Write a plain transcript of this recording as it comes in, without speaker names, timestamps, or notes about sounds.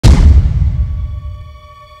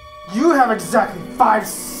You have exactly 5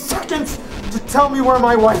 seconds to tell me where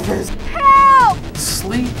my wife is. Help!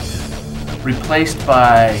 Sleep replaced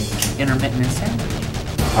by intermittent insanity.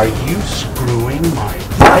 Are you screwing my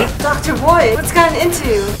wife? Dr. Boyd, what's gotten into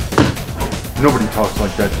you? Nobody talks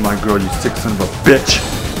like that to my girl, you sick son of a bitch.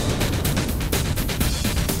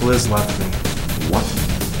 Liz left me. What?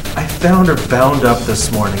 I found her bound up this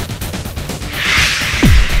morning.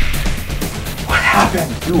 What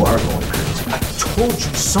happened? You are going crazy. I told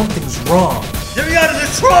you something's wrong. Get me out of the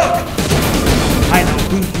truck! I know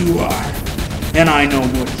who you are, and I know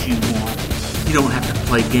what you want. You don't have to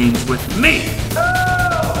play games with me.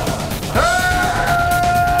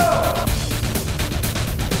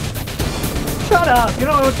 Shut up! You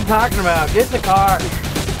don't know what you're talking about. Get in the car.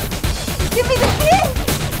 Give me the key!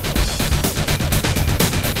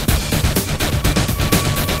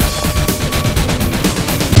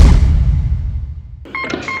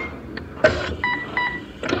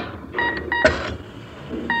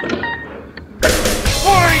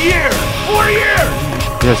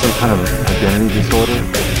 You have some kind of identity disorder?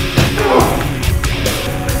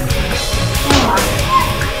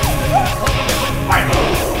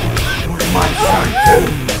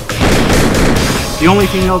 The only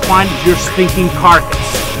thing they'll find is your stinking carcass.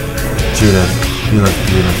 Judah, you look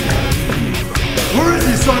beautiful. Where is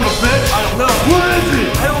he, son of a bitch? I don't know. Where is he?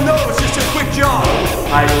 I don't know. It's just a quick job.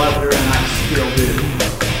 I loved her and I still do.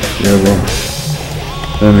 Yeah, well,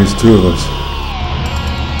 that means 2 of us.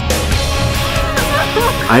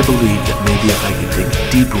 I believe that maybe if I could dig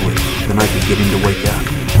deeper with you, then I could get him to wake up.